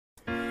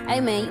Hey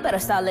man, you better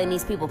start letting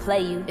these people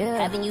play you,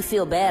 having you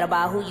feel bad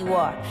about who you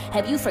are.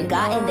 Have you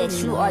forgotten that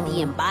you are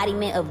the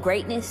embodiment of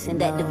greatness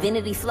and that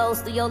divinity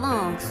flows through your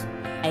lungs?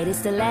 Hey,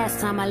 this the last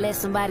time I let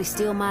somebody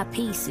steal my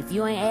peace. If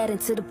you ain't adding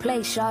to the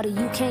plate, shawty,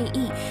 you can't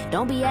eat.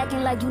 Don't be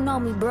acting like you know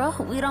me, bro.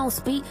 We don't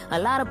speak. A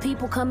lot of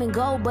people come and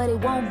go, but it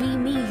won't be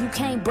me. You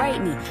can't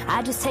break me.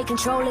 I just take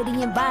control of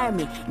the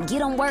environment, get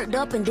them worked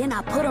up, and then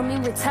I put them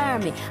in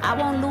retirement. I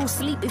won't lose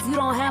sleep if you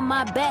don't have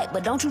my back,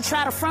 but don't you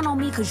try to front on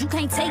me, cause you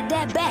can't take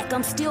that back.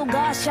 I'm still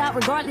God shot,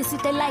 regardless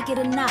if they like it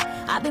or not.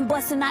 I've been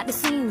busting out the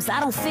seams,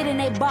 I don't fit in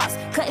a box.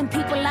 Cutting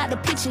people out the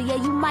picture, yeah,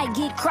 you might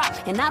get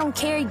cropped. And I don't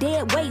carry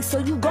dead weight, so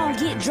you gon'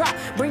 get dropped.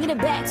 Bringing it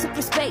back to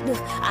perspective,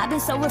 I've been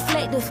so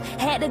reflective.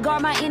 Had to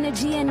guard my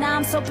energy and now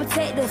I'm so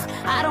protective.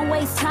 I don't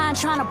waste time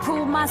trying to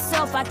prove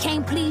myself. I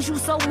can't please you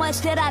so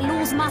much that I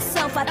lose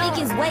myself. I think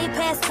it's way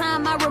past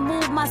time I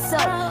remove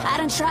myself. I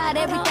done tried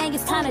everything,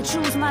 it's time to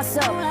choose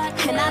myself.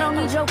 And I don't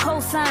need your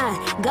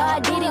cosign.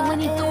 God did it when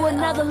he threw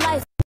another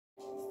life.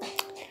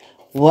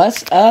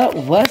 What's up?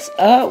 What's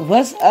up?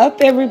 What's up,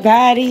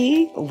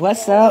 everybody?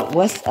 What's up?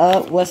 What's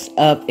up? What's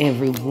up,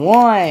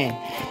 everyone?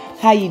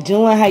 How you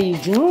doing? How you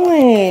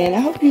doing? I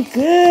hope you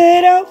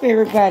good. I hope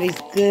everybody's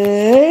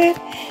good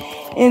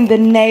in the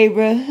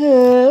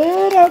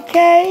neighborhood,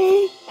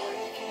 okay?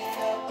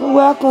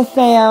 Welcome,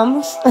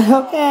 fams,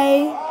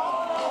 okay?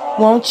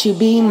 Won't you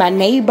be my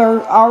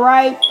neighbor, all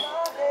right?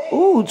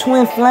 Ooh,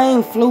 Twin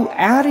Flame flew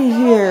out of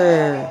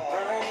here.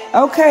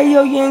 Okay,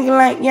 yo, yang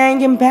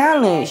and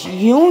balance,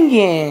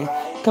 union,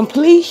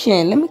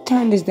 completion. Let me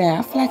turn this down.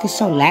 I feel like it's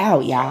so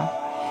loud,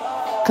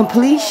 y'all.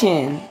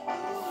 Completion.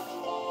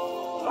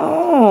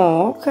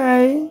 Oh,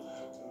 okay.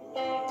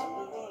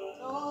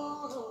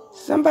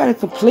 Somebody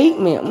complete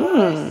me.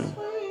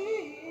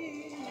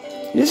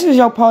 This is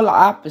your polar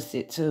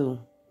opposite, too.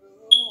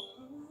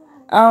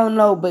 I don't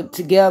know, but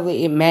together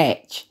it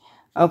match.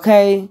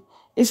 Okay?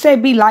 It say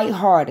be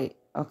lighthearted.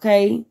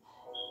 Okay?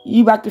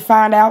 You about to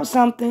find out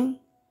something?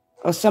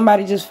 Or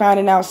somebody just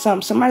finding out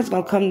something. Somebody's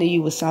going to come to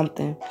you with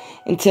something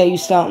and tell you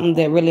something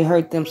that really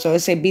hurt them. So it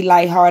say be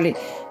lighthearted.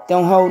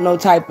 Don't hold no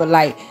type of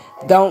like...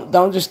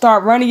 Don't just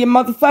start running your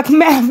motherfucking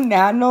mouth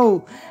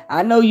now.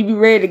 I know you be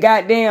ready to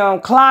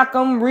goddamn clock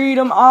them, read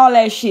them, all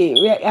that shit.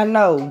 I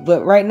know.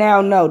 But right now,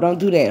 no. Don't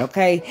do that,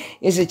 okay?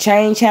 It's a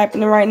change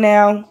happening right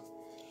now.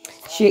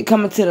 Shit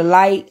coming to the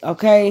light,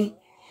 okay?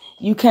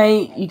 You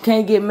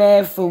can't get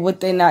mad for what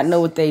they not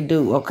know what they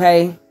do,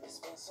 okay?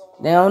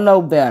 They don't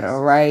know better,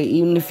 alright?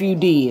 Even if you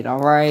did,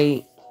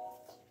 alright?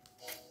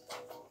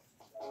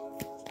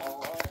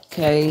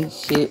 Okay,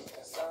 shit.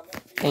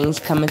 Things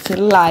coming to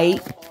the light.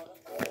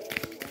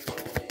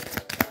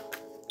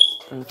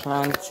 I'm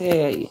trying to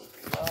tell you.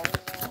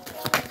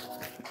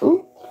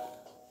 Ooh.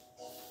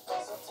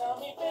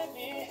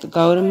 The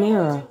golden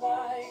mirror.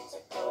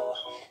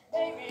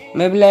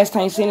 Maybe last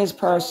time you seen this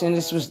person,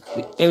 it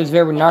was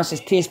very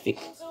narcissistic.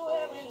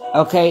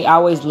 Okay, I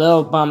always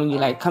love bombing you,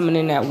 like coming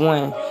in at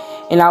one.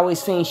 And I always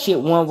seen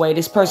shit one way.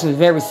 This person is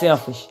very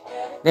selfish.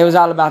 They was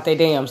all about their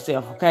damn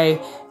self,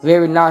 okay?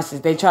 Very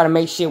narcissist. They try to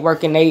make shit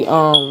work in their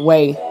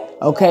way,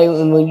 okay?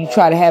 And when you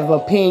try to have an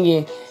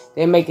opinion,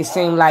 they make it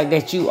seem like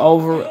that you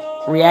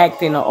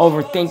overreacting or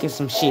overthinking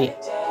some shit,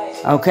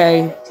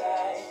 okay?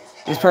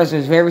 This person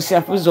is very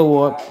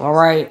self-absorbed, all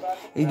right?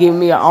 It's giving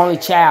me an only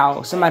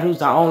child, somebody who's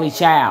the only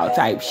child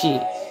type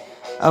shit,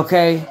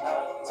 okay?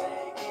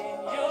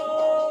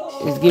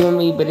 It's giving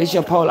me, but it's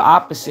your polar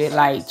opposite,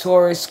 like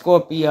Taurus,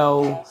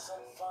 Scorpio,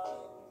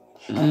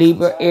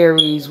 Libra,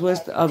 Aries. What's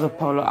the other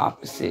polar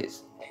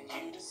opposites?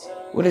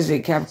 What is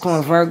it,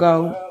 Capricorn,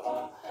 Virgo?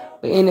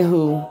 But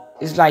anywho,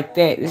 it's like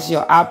that. This is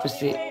your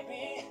opposite.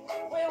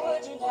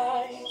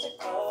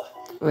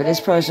 But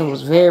this person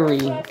was very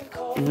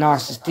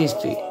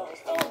narcissistic.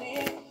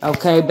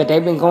 Okay, but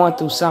they've been going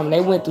through something.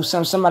 They went through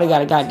something. Somebody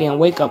got a goddamn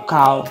wake-up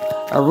call.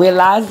 A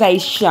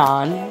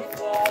realization.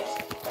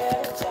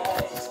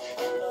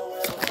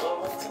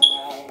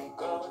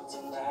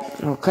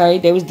 Okay,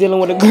 they was dealing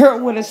with a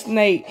girl with a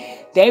snake.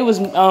 They was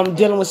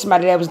dealing with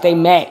somebody that was their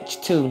match,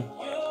 too.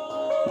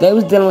 They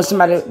was dealing with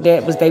somebody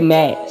that was their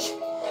match.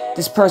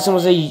 This person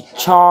was a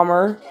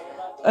charmer,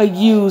 a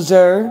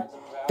user.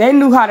 They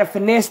knew how to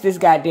finesse this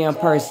goddamn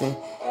person.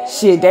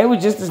 Shit, they were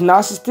just as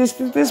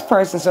narcissistic as this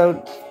person,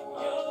 so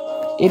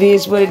it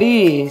is what it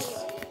is.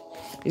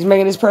 It's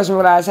making this person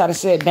realize how to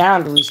set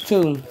boundaries,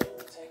 too.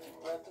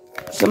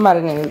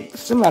 Somebody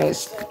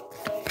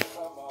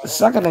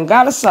sucker done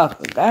got a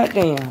sucker.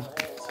 Goddamn.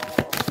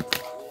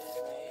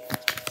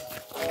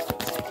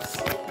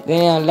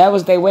 Damn, that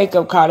was their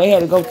wake-up call. They had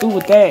to go through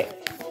with that.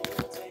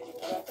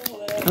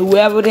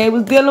 Whoever they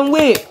was dealing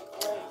with.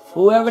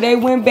 Whoever they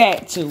went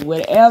back to.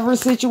 Whatever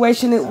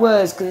situation it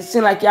was. Because it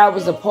seemed like y'all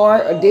was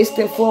apart or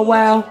distant for a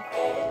while.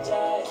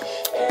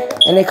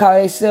 And they call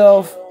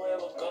themselves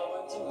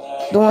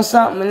doing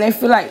something. And they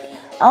feel like,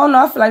 I don't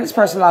know, I feel like this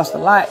person lost a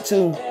lot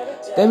too.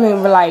 They've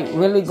been like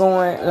really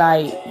going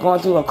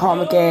through a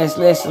karmic ass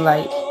lesson.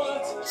 Like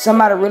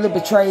somebody really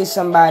betrayed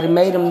somebody,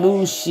 made them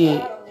lose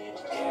shit,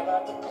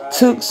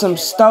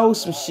 stole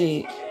some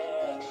shit,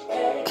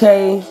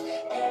 Okay?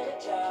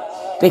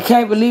 They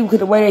can't believe because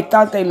the way they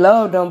thought they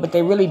loved them, but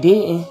they really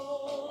didn't.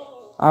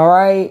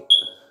 Alright?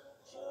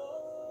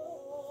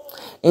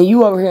 And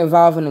you over here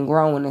evolving and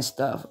growing and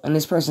stuff. And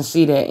this person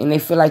see that. And they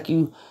feel like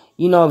you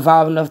know,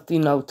 evolve enough to,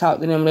 you know,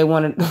 talk to them. They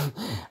want to,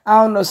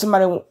 I don't know,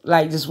 somebody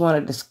like just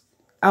wanted to,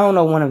 I don't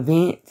know, want to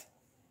vent.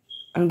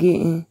 I'm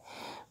getting.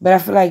 But I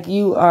feel like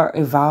you are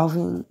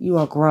evolving. You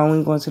are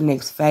growing, going to the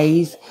next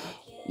phase.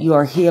 You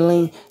are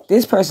healing.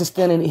 This person's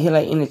still in the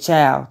healing in the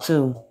child,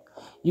 too.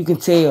 You can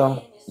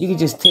tell. You can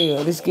just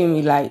tell. This give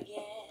me like,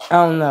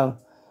 I don't know.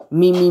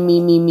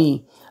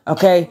 Me.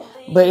 Okay?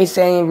 But it's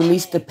saying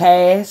release the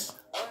past.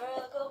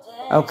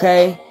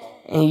 Okay?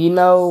 And you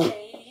know,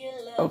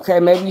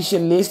 okay, maybe you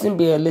should listen,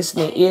 be a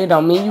listening ear.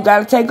 Don't mean you got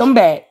to take them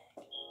back.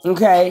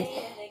 Okay?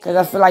 Because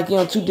I feel like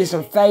you're in two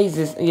different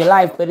phases in your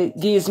life. But it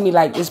gives me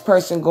like this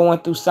person going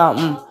through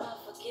something.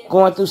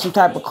 Going through some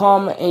type of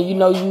karma. And you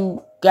know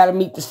you got to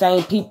meet the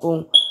same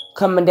people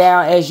coming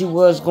down as you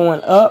was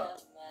going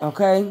up.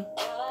 Okay?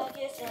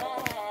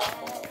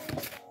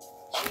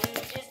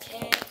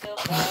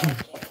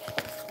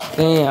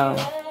 Damn.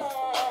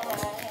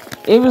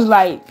 It was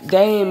like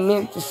they ain't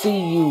meant to see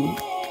you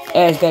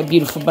as that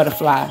beautiful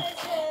butterfly.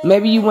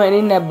 Maybe you weren't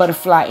in that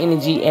butterfly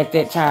energy at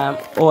that time.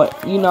 Or,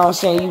 you know what I'm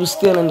saying, you was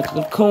still in the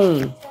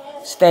cocoon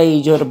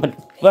stage or the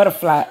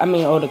butterfly,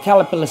 or the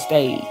caterpillar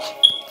stage.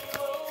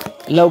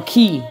 Low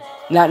key.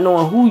 Not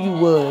knowing who you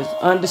was.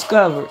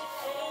 Undiscovered.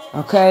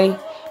 Okay?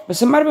 But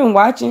somebody been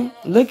watching,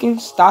 looking,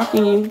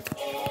 stalking you.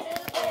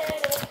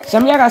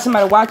 Some of y'all got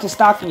somebody watching,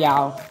 stalking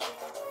y'all.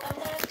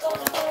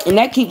 And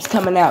that keeps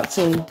coming out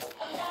too.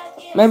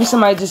 Maybe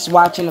somebody just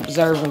watching,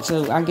 observing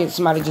too. I get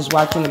somebody just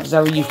watching,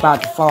 observing you from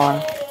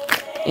far.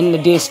 In the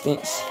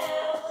distance.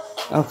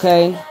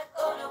 Okay?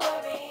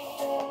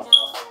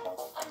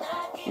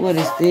 What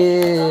is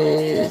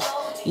this?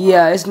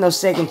 Yeah, it's no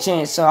second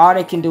chance. So all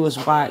they can do is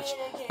watch.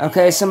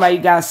 Okay? Somebody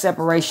you got a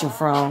separation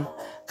from.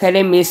 Okay?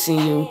 They missing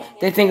you.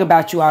 They think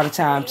about you all the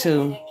time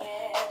too.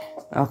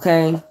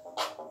 Okay?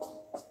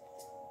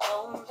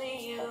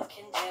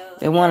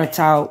 They want to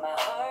talk.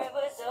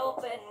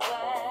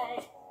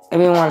 They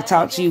may want to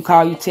talk to you,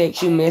 call you,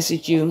 text you,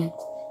 message you.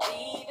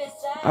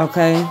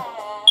 Okay?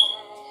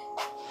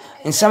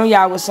 And some of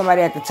y'all with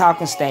somebody at the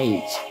talking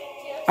stage.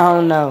 I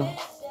don't know.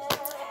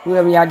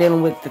 Whoever y'all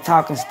dealing with the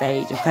talking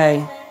stage,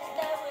 okay?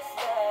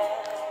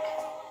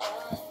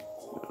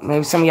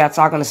 Maybe some of y'all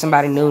talking to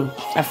somebody new.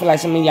 I feel like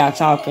some of y'all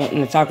talking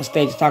in the talking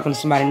stage, talking to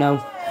somebody new.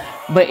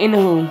 But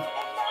anywho,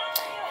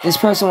 this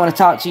person want to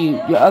talk to you.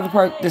 Your other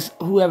person,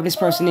 whoever this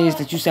person is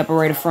that you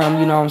separated from,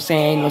 you know what I'm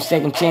saying? Ain't no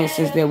second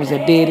chances. There was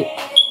a did it.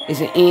 It's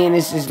an end.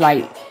 It's just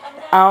like,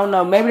 I don't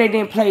know. Maybe they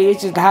didn't play.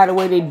 It's just how the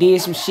way they did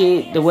some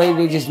shit. The way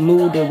they just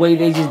moved. The way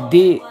they just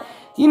did.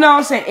 You know what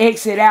I'm saying?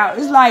 Exit out.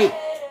 It's like,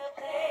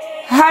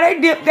 how they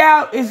dipped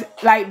out is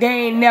like they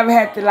ain't never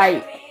had to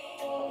like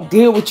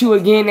deal with you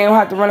again. They don't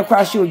have to run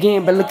across you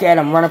again. But look at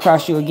them. Run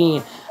across you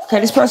again. Okay,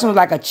 this person was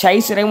like a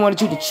chaser. They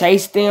wanted you to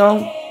chase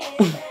them.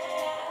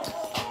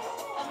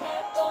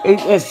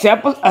 A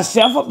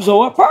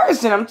self-absorbed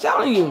person. I'm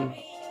telling you.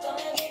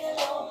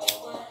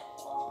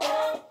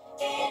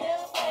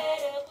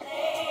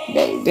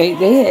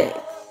 They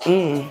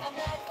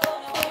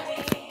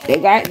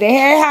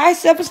had high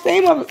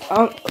self-esteem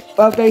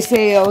of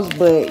themselves,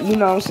 but you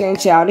know what I'm saying,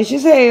 childish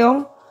as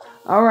hell.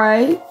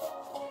 Alright.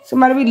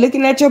 Somebody be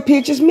looking at your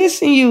pictures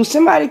missing you.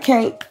 Somebody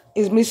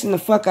is missing the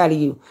fuck out of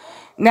you.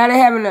 Now they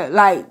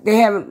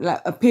having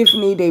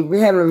epiphany, they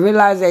having a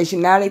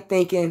realization. Now they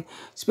thinking,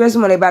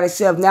 especially when they by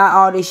themselves, now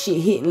all this shit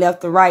hitting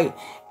left to right,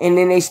 and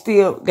then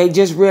they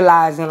just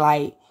realizing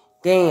like,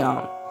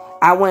 damn,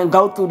 I wouldn't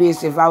go through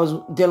this if I was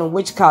dealing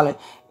with color.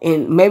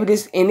 And maybe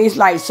it's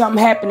like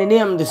something happened to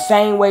them the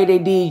same way they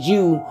did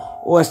you,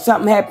 or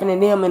something happened to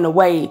them in a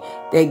way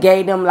that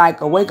gave them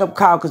like a wake-up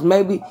call, because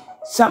maybe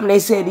something they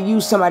said to you,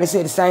 somebody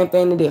said the same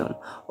thing to them.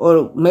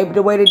 Or maybe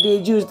the way they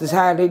did you is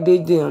how they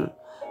did them.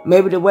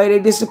 Maybe the way they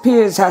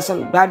disappeared is how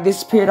somebody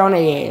disappeared on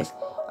their ass.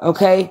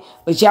 Okay?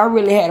 But y'all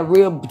really had a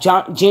real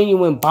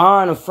genuine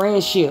bond of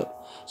friendship.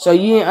 So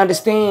you didn't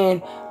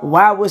understand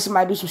why would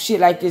somebody do some shit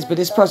like this, but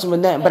this person was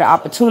nothing but an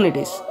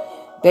opportunist.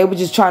 They were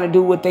just trying to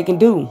do what they can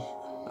do.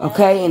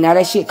 Okay? And now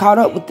that shit caught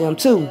up with them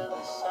too.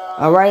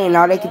 Alright? And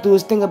all they could do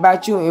is think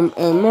about you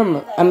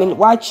and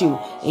watch you.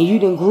 And you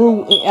done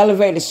grew and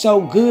elevated so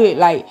good.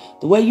 Like,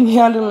 the way you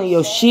handling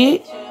your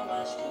shit.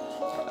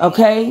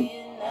 Okay?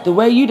 The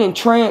way you done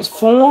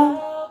transformed.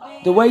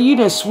 The way you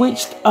done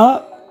switched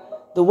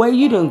up. The way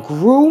you done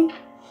grew.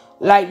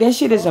 Like, that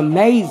shit is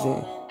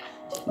amazing.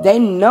 They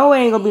know it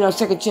ain't gonna be no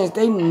second chance.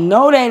 They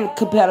know they ain't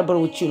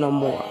compatible with you no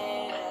more.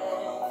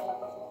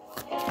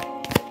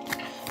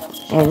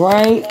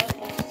 Alright?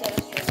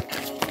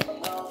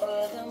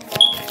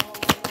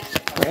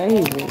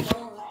 Crazy.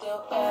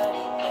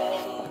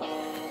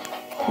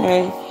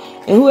 Okay?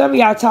 And whoever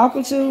y'all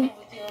talking to,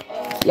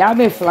 y'all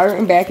been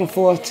flirting back and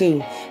forth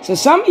too. So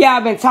some of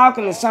y'all been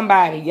talking to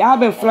somebody. Y'all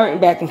been flirting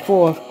back and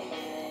forth.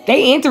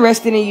 They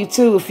interested in you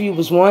too, if you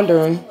was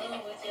wondering.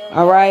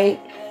 Alright?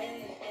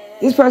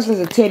 This person's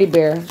a teddy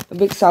bear. A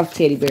big soft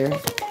teddy bear.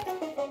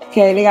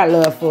 Okay, they got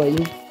love for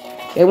you.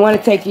 They want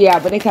to take you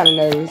out, but they kind of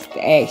nervous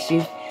to ask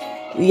you.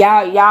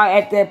 Y'all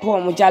at that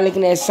point when y'all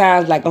looking at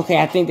signs like,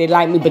 okay, I think they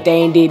like me, but they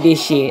ain't did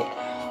this shit.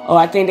 Or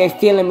I think they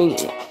feeling me.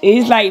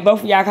 It's like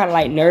both of y'all kind of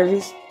like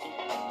nervous.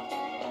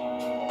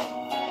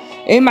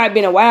 It might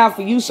been a while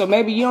for you, so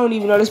maybe you don't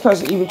even know this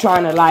person even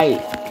trying to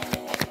like.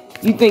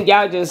 You think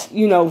y'all just,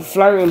 you know,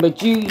 flirting,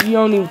 but you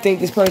don't even think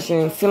this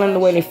person feeling the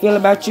way they feel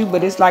about you,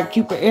 but it's like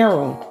Cupid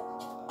arrow.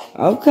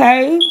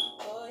 Okay.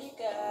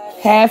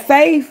 Have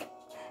faith.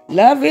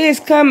 Love is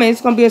coming.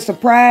 It's going to be a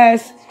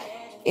surprise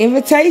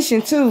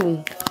invitation,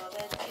 too.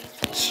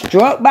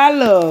 Struck by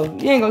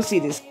love. You ain't going to see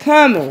this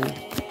coming.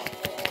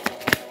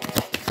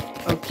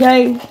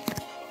 Okay?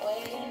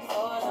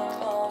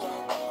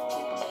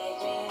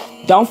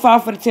 Don't fall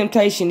for the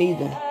temptation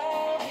either.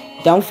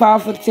 Don't fall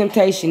for the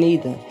temptation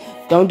either.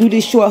 Don't do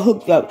this short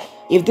hookup.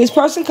 If this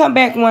person come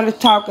back and want to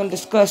talk and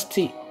discuss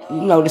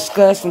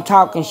and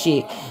talk and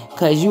shit,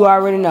 because you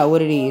already know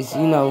what it is,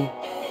 you know.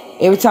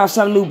 Every time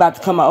something new about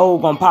to come out,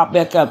 gonna pop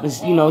back up,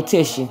 it's, you know,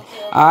 tissue.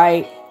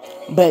 Alright?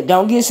 But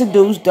don't get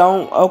seduced.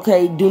 Don't,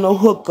 okay, do no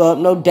hookup,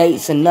 no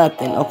dates or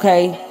nothing,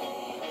 okay?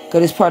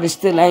 Because this party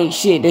still ain't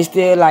shit. They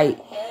still like,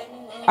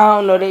 I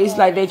don't know, it's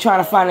like they trying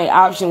to find an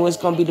option what's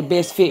gonna be the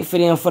best fit for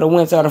them for the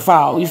winter or the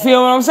fall. You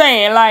feel what I'm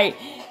saying? Like,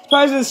 this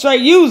person's a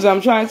straight user,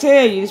 I'm trying to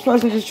tell you. This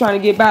person just trying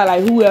to get by.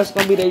 Like, who else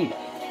gonna be the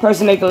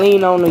person they can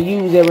lean on or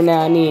use every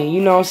now and then?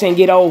 You know what I'm saying?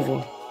 Get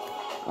over.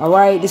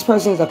 Alright, this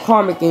person is a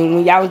karmic, and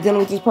when y'all was dealing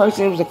with this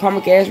person, it was a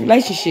karmic ass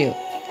relationship.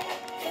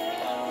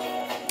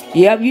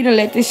 Yep, you done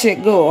let this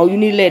shit go, or you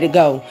need to let it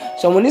go.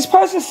 So when this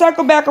person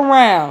circle back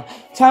around,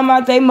 talking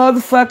about they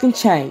motherfucking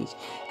change,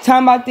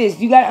 talking about this,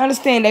 you gotta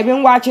understand, they've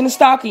been watching and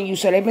stalking you,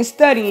 so they've been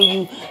studying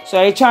you, so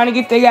they trying to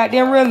get their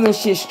goddamn rhythm and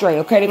shit straight,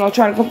 okay? They're gonna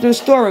try to come to the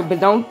story, but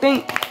don't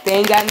think they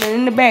ain't got nothing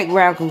in the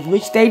background, cause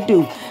which they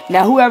do.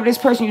 Now, whoever this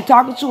person you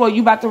talking to, or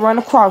you about to run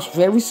across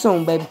very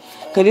soon, baby.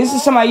 Because this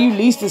is somebody you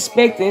least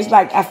expecting. It's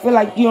like, I feel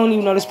like you don't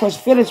even know this person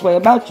feel this way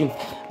about you.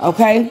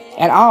 Okay?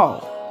 At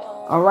all.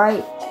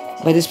 Alright?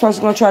 But this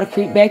person's going to try to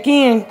creep back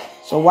in.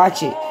 So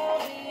watch it.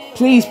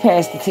 Please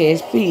pass the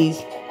test.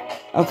 Please.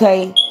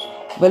 Okay?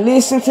 But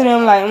listen to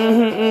them like,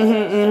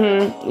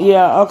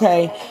 yeah,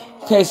 okay.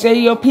 Okay, say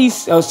your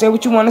piece. Or say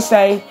what you want to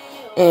say.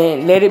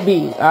 And let it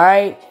be.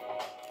 Alright?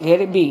 Let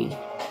it be.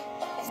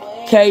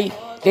 Okay?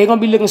 They're going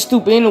to be looking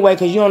stupid anyway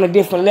because you're on a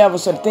different level.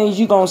 So the things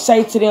you're going to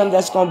say to them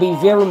that's going to be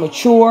very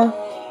mature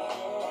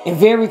and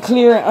very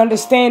clear and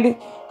understanding,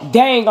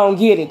 they ain't going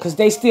to get it because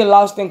they still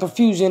lost in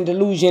confusion,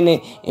 delusion,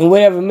 and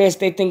whatever mess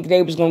they think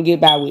they was going to get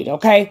by with.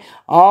 Okay?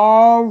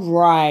 All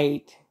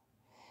right.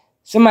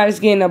 Somebody's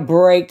getting a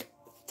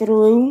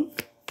breakthrough.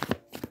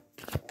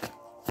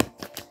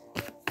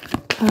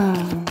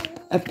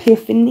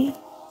 Epiphany.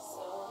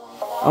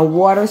 A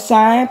water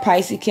sign.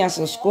 Pisces,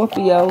 Cancer,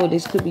 Scorpio.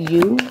 This could be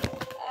you.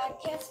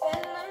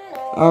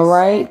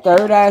 Alright,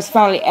 third eye is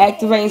finally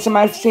activating.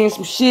 Somebody seeing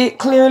some shit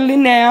clearly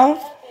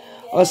now.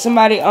 Or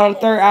somebody on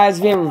third eye is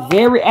very,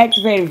 very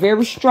activated,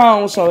 very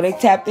strong. So they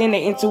tapped in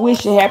their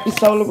intuition. Happy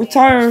solar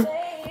return.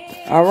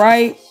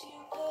 Alright.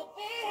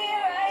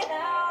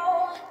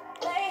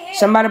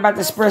 Somebody about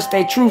to express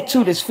their truth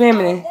too, this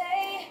feminine.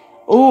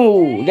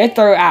 Ooh, that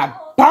third eye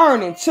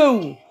burning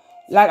too.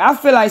 Like, I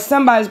feel like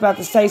somebody's about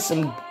to say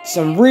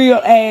some real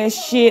ass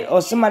shit.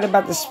 Or somebody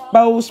about to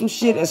expose some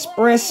shit,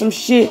 express some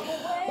shit.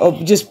 Or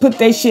just put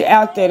their shit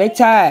out there. They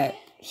tired.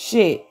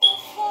 Shit.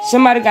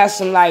 Somebody got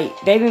some, like,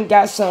 they done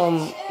got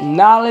some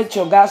knowledge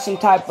or got some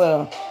type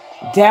of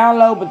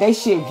download, but they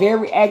shit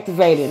very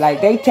activated.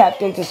 Like, they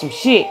tapped into some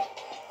shit.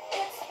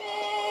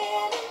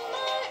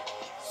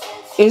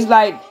 It's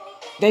like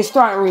they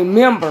starting to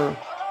remember.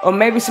 Or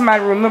maybe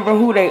somebody remember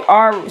who they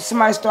are.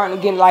 Somebody starting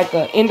to get like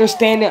a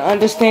understanding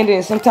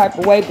in some type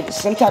of way, but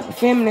some type of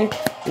feminine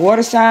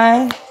water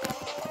sign.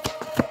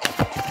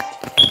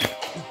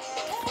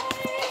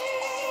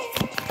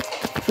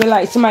 I feel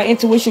like somebody's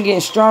intuition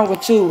getting stronger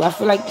too. I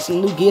feel like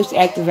some new gifts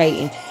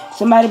activating.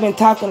 Somebody been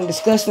talking and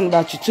discussing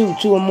about you too.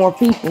 2 or more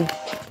people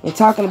been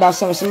talking about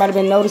something. Somebody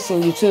been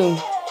noticing you too.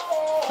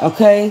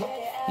 Okay?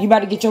 You about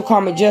to get your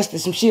karmic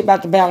justice. Some shit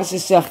about to balance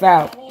itself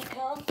out.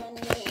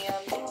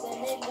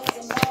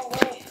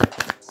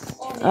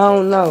 I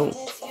don't know.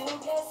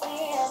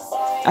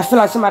 I feel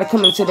like somebody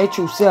coming to their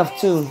true self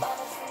too.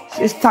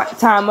 It's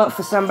time up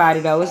for somebody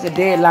though. It's a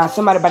deadline.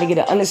 Somebody about to get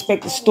an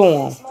unexpected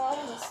storm.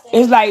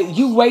 It's like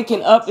you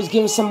waking up is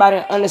giving somebody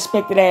an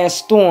unexpected ass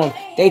storm.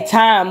 They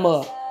time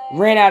up.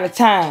 Ran out of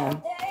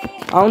time.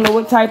 I don't know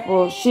what type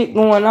of shit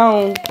going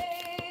on.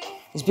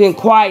 It's been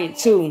quiet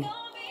too.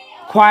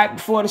 Quiet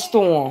before the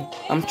storm.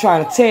 I'm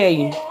trying to tell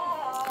you.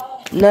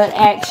 None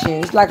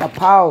action. It's like a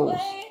pause.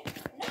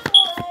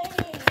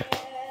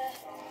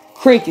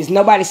 Crickets.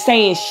 Nobody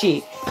saying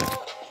shit.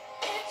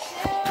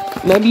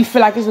 Maybe you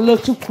feel like it's a little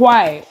too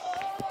quiet.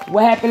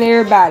 What happened to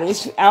everybody?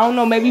 I don't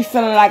know. Maybe you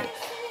feeling like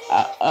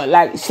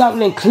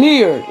something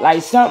cleared.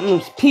 Like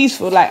something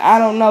peaceful. Like, I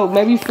don't know.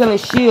 Maybe you feeling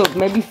shielded.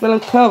 Maybe you feeling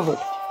covered.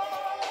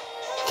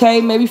 Okay,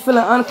 maybe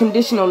feeling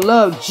unconditional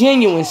love,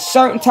 genuine,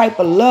 certain type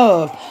of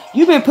love.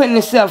 You've been putting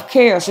in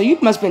self-care, so you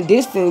must have been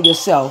distancing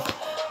yourself.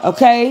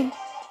 Okay?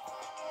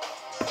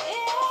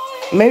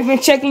 Maybe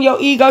been checking your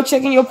ego,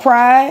 checking your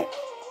pride.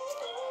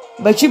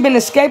 But you've been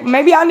escaping.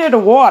 Maybe y'all near the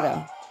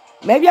water.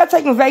 Maybe y'all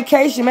taking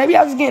vacation. Maybe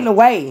y'all just getting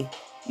away.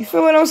 You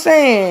feel what I'm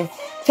saying?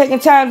 Taking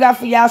time out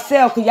for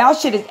y'allself, because y'all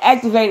shit is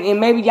activating, and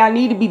maybe y'all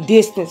need to be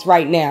distanced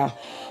right now.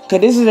 Because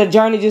this is a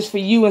journey just for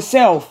you and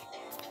self.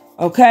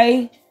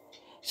 Okay?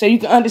 So you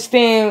can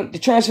understand the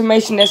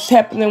transformation that's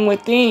happening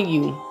within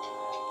you.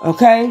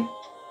 Okay?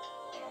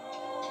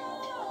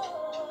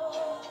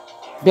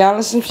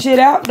 Balance some shit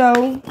out,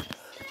 though.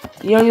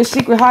 You on your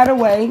secret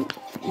hideaway.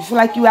 You feel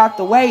like you out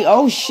the way.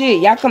 Oh, shit.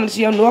 Y'all coming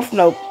to your North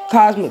Node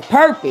cosmic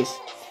purpose.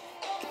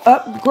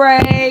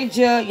 Upgrade.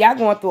 Y'all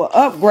going through an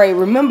upgrade.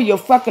 Remember, you're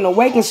fucking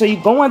awakening, so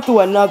you're going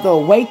through another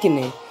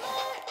awakening.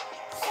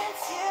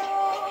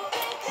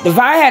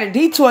 Divine had a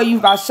detour you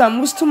about something.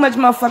 It was too much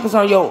motherfuckers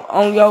on your,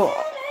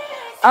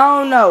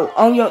 I don't know,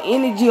 on your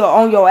energy or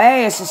on your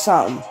ass or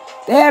something.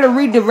 They had to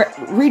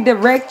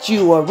redirect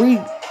you or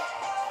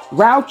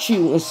reroute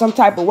you in some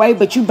type of way,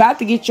 but you about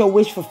to get your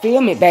wish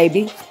fulfillment,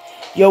 baby.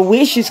 Your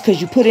wishes, because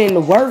you put in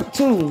the work,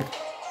 too.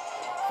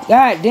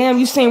 God damn,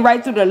 you seen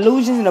right through the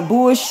illusions and the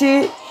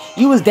bullshit.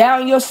 You was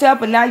down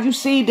yourself, and now you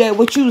see that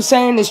what you was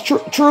saying is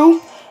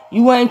true.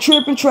 You ain't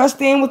tripping,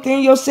 trusting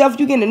within yourself.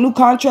 You getting a new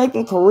contract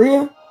and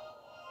career.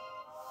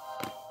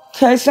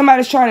 Okay,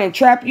 somebody's trying to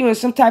entrap you in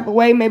some type of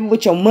way, maybe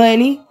with your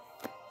money.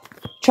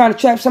 Trying to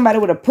trap somebody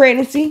with a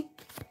pregnancy.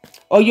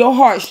 Or your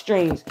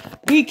heartstrings.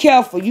 Be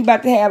careful. You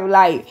about to have,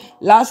 like,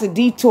 lots of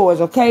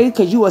detours, okay?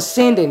 Because you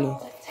ascending.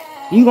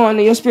 You going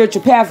to your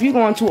spiritual path. You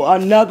going to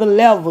another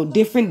level.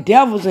 Different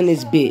devils in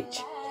this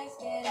bitch.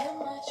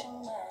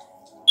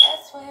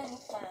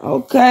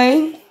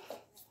 Okay.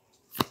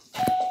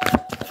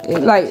 It's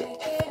like,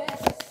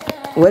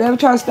 whatever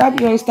trying to stop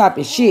you ain't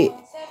stopping shit.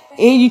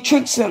 And you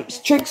trick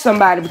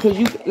somebody because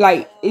you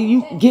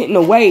getting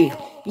away.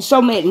 You're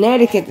so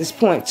magnetic at this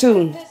point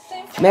too.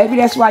 Maybe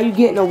that's why you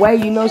getting away.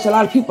 You notice a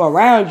lot of people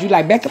around you.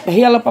 Like, back up the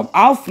hell up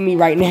off of me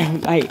right now.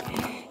 Like,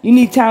 you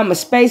need time and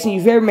space, and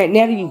you're very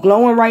magnetic. You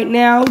glowing right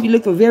now. You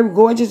looking very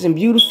gorgeous and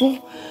beautiful.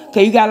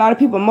 Okay, you got a lot of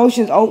people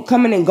emotions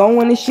coming and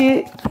going and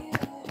shit.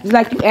 It's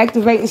like you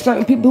activating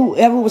certain people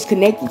whoever was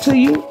connected to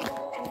you.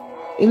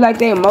 It's like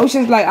their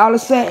emotions, like all of a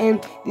sudden,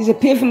 these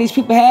epiphanies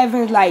people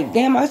having, like,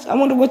 damn, I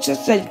wonder what your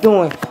such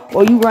doing.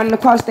 Or you running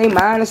across their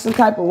mind in some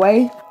type of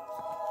way.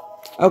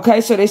 Okay,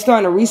 so they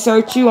starting to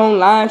research you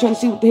online, trying to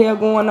see what the hell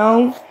going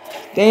on.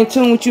 They in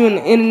tune with you on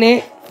the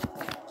internet.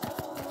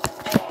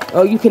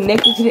 Or you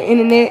connected to the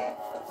internet.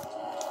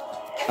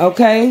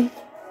 Okay.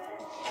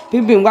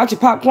 People been watching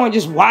popcorn,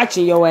 just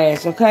watching your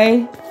ass,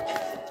 okay?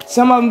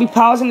 Some of them be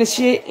pausing the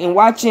shit and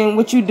watching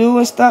what you do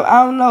and stuff.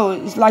 I don't know.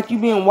 It's like you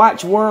being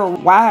watched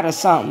worldwide or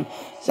something.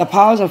 It's a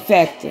pausing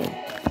factor.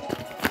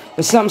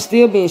 But something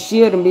still being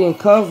shielded and being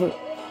covered.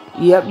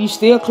 Yep, you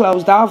still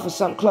closed off or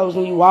something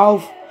closing you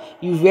off.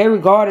 You very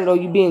guarded or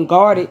you being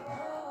guarded.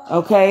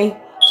 Okay?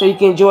 So you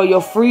can enjoy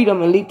your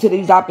freedom and leap to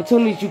these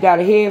opportunities you got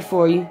ahead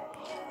for you.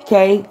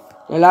 Okay?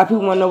 And a lot of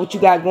people want to know what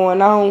you got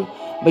going on.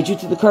 But you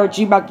to the curve,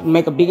 you about to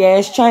make a big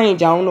ass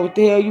change. I don't know what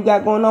the hell you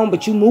got going on,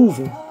 but you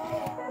moving.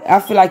 I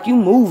feel like you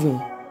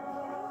moving.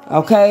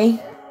 Okay?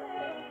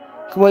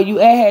 Well, you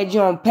had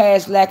you on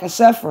past lack and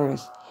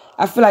sufferings.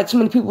 I feel like too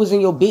many people was in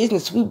your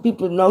business. Too many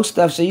people know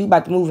stuff, so you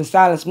about to move in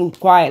silence, move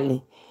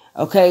quietly.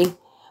 Okay?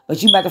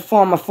 But you about to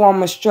form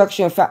a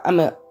structure,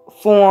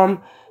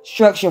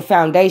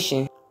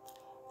 foundation.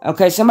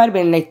 Okay? Somebody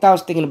been in their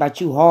thoughts thinking about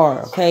you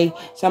hard. Okay?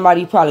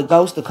 Somebody you probably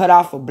ghosted, cut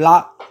off, or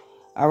blocked.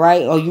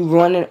 Alright? Or you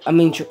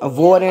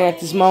avoiding at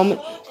this moment.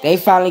 They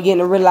finally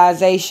getting a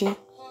realization.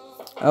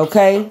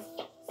 Okay?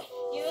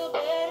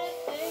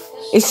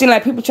 It seemed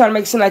like people trying to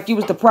make it seem like you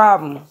was the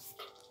problem.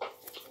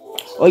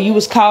 Or you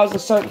was causing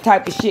certain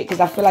type of shit. Because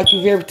I feel like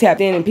you very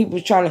tapped in and people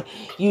was trying to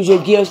use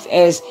your gifts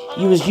as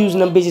you was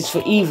using them bitches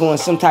for evil in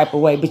some type of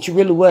way. But you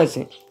really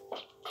wasn't.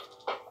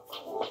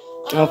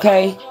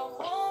 Okay?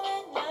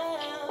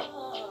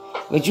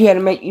 But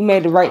you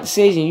made the right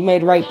decision. You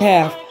made the right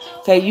path.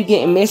 Okay? You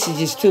getting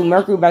messages too.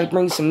 Mercury about to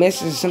bring some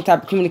messages, some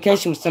type of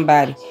communication with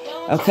somebody.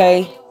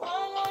 Okay?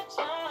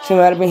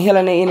 Somebody been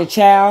healing their inner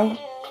child.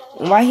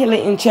 And why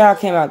healing in child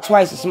came out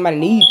twice if somebody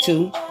need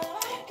to.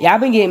 Y'all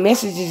been getting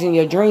messages in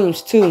your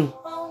dreams too.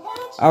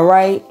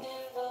 Alright?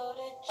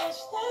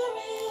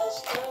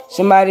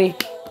 Somebody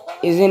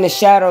is in the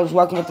shadows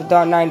working with the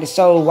dark night of the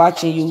soul,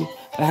 watching you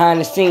behind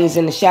the scenes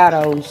in the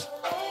shadows.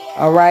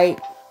 Alright?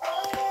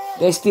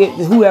 They still,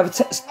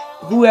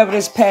 whoever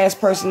this past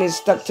person is,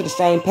 stuck to the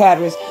same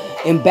patterns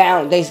and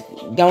bound. They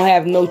don't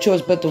have no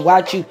choice but to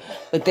watch you.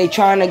 But they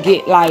trying to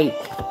get like,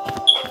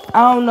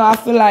 I don't know, I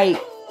feel like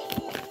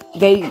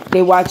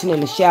they watching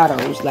in the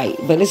shadows, like,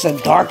 but it's a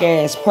dark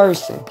ass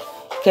person,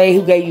 okay,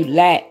 who gave you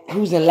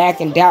who's in lack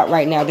and doubt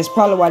right now. That's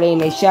probably why they in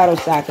their shadow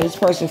side. Cause this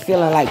person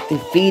feeling like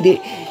defeated,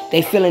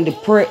 they feeling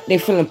depressed,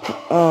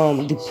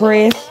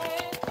 depressed.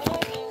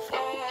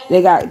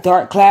 They got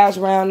dark clouds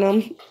around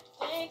them.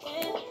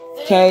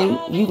 Okay?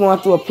 You going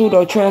through a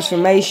Pluto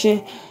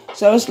transformation.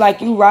 So it's like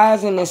you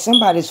rising and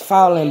somebody's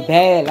falling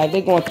bad. Like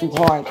they going through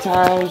hard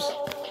times.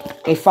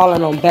 They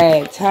falling on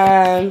bad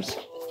times.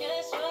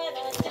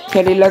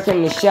 Okay, they lurking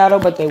in the shadow,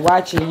 but they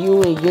watching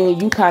you,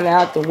 and you kind of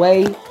out the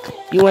way.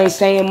 You ain't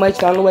saying much.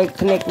 The only way to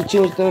connect with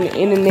you is through the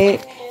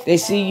internet. They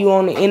see you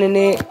on the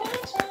internet.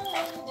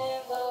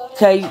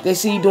 Okay, they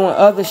see you doing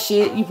other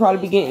shit. You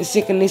probably be getting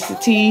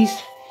synchronicities.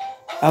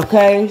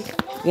 Okay,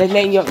 they're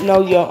letting you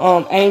know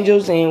your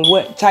angels and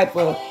what type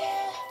of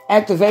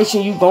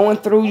activation you going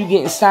through. You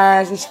getting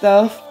signs and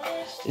stuff.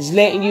 It's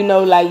letting you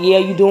know, like, yeah,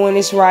 you doing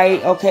this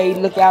right. Okay,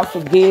 look out for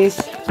this.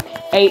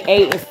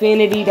 8-8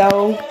 infinity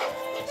though.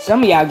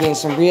 Some of y'all getting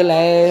some real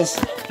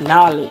ass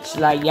knowledge.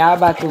 Like, y'all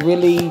about to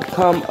really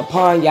come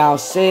upon y'all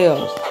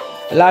selves.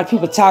 A lot of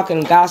people talking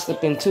and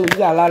gossiping too. You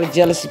got a lot of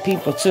jealousy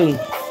people too.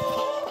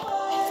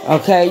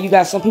 Okay, you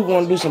got some people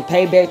want to do some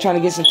payback, trying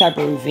to get some type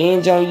of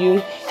revenge on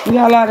you. You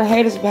got a lot of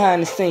haters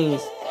behind the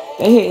scenes.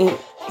 They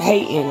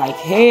hating like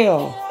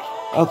hell.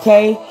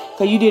 Okay,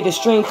 because you did the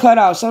string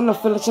cutoff. Some of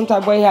them feeling some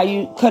type of way how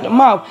you cut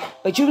them off.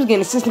 But you was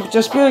getting assistance with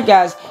your spirit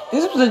guys.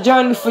 This was a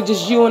journey for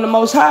just you and the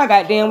Most High.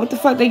 Goddamn, what the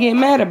fuck they getting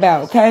mad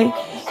about? Okay,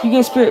 you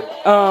getting spirit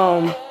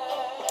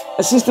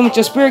assistance with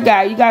your spirit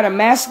guide. You got a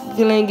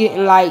masculine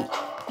getting like,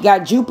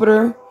 got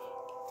Jupiter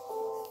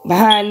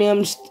behind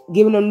them,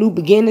 giving them new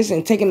beginnings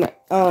and taking the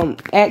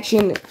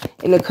action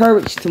and the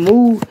courage to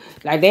move.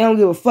 Like they don't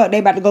give a fuck. They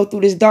about to go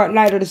through this dark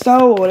night of the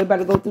soul, or they about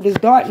to go through this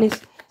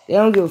darkness. They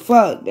don't give a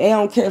fuck. They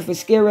don't care if it's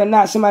scary or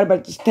not. Somebody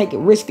about to just take it,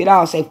 risk it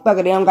all. Say, fuck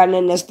it, they don't got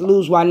nothing else to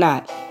lose. Why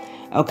not?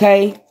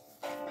 Okay?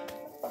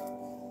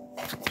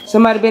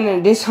 Somebody been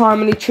in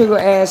disharmony, trigger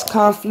ass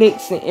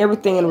conflicts and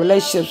everything in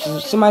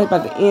relationships. Somebody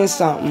about to end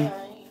something.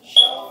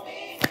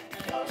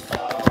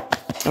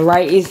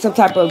 Alright? It's some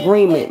type of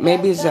agreement.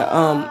 Maybe it's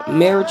a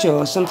marriage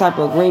or some type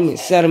of agreement,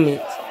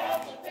 settlement.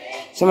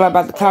 Somebody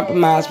about to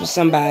compromise with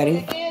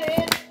somebody.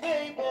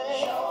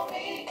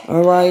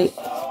 Alright?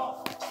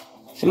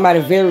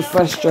 Somebody very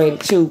frustrated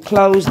too.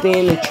 Closed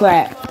in and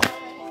trapped.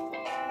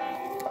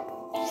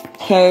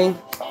 Okay?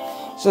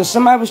 So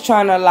somebody was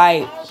trying to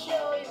like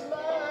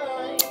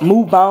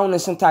move on in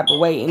some type of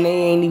way, and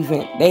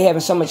they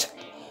having so much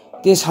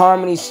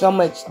disharmony, so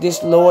much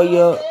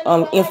disloyal,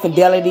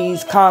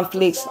 infidelities,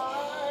 conflicts,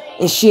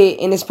 and shit.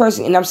 And this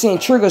person, and I'm saying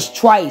triggers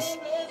twice,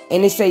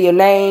 and they say your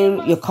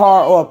name, your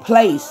car, or a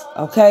place.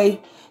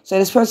 Okay? So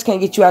this person can't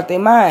get you out their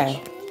mind.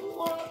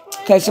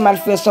 Okay? Somebody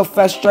feels so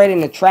frustrated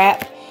in the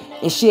trap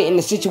and shit in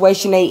the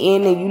situation they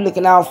in, and you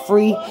looking all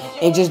free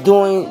and just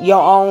doing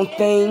your own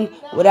thing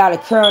without a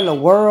care in the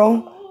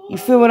world. You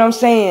feel what I'm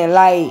saying?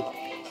 Like,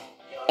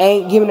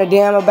 ain't giving a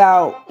damn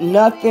about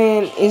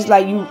nothing. It's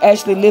like you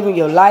actually living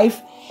your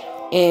life,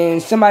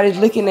 and somebody's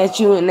looking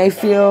at you and they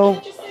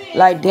feel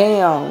like,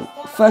 damn,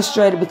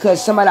 frustrated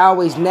because somebody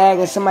always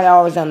nagging, somebody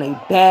always on their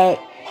back.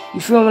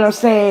 You feel what I'm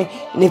saying?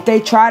 And if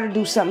they try to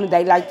do something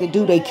they like to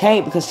do, they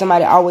can't because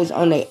somebody always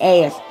on their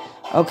ass.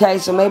 Okay,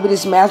 so maybe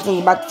this masculine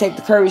is about to take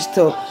the courage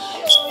to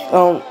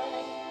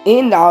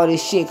end all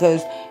this shit,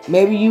 because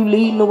maybe you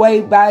leading the way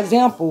by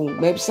example.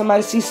 Maybe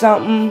somebody see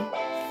something.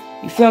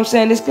 You feel what I'm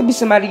saying? This could be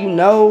somebody you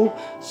know,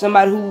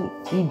 somebody who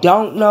you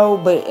don't know,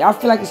 but I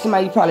feel like it's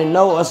somebody you probably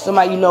know, or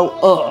somebody you know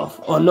of,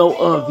 or know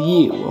of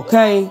you,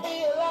 okay?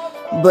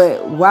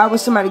 But why would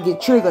somebody get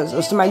triggers,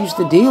 or somebody used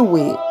to deal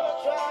with?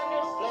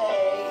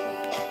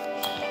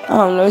 I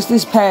don't know, it's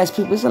this past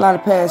people. It's a lot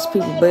of past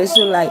people, but it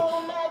seems like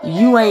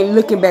you ain't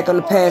looking back on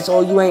the past,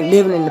 or you ain't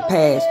living in the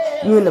past.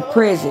 You in the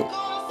present,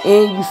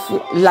 and you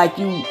feel like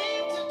you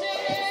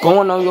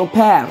going on your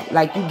path,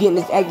 like you getting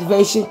this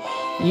activation.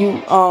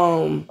 You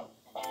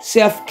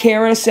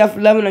self-caring,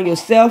 self-loving on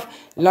yourself,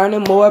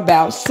 learning more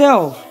about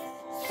self,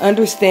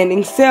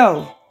 understanding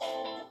self.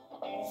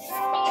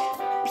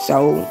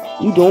 So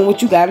you doing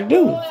what you gotta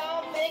do.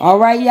 All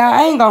right, y'all.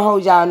 I ain't gonna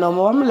hold y'all no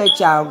more. I'm gonna let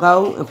y'all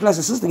go. And plus,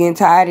 the sister getting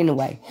tired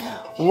anyway.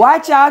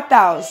 Watch y'all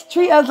thoughts.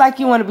 Treat us like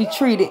you want to be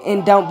treated,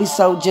 and don't be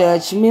so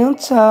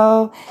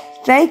judgmental.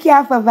 Thank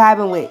y'all for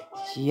vibing with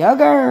your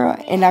girl,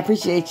 and I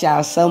appreciate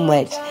y'all so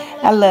much.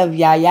 I love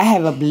y'all. Y'all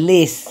have a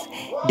bliss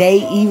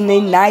day,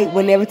 evening, night,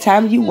 whenever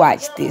time you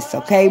watch this.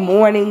 Okay,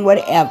 morning,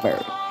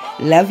 whatever.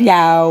 Love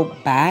y'all.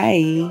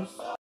 Bye.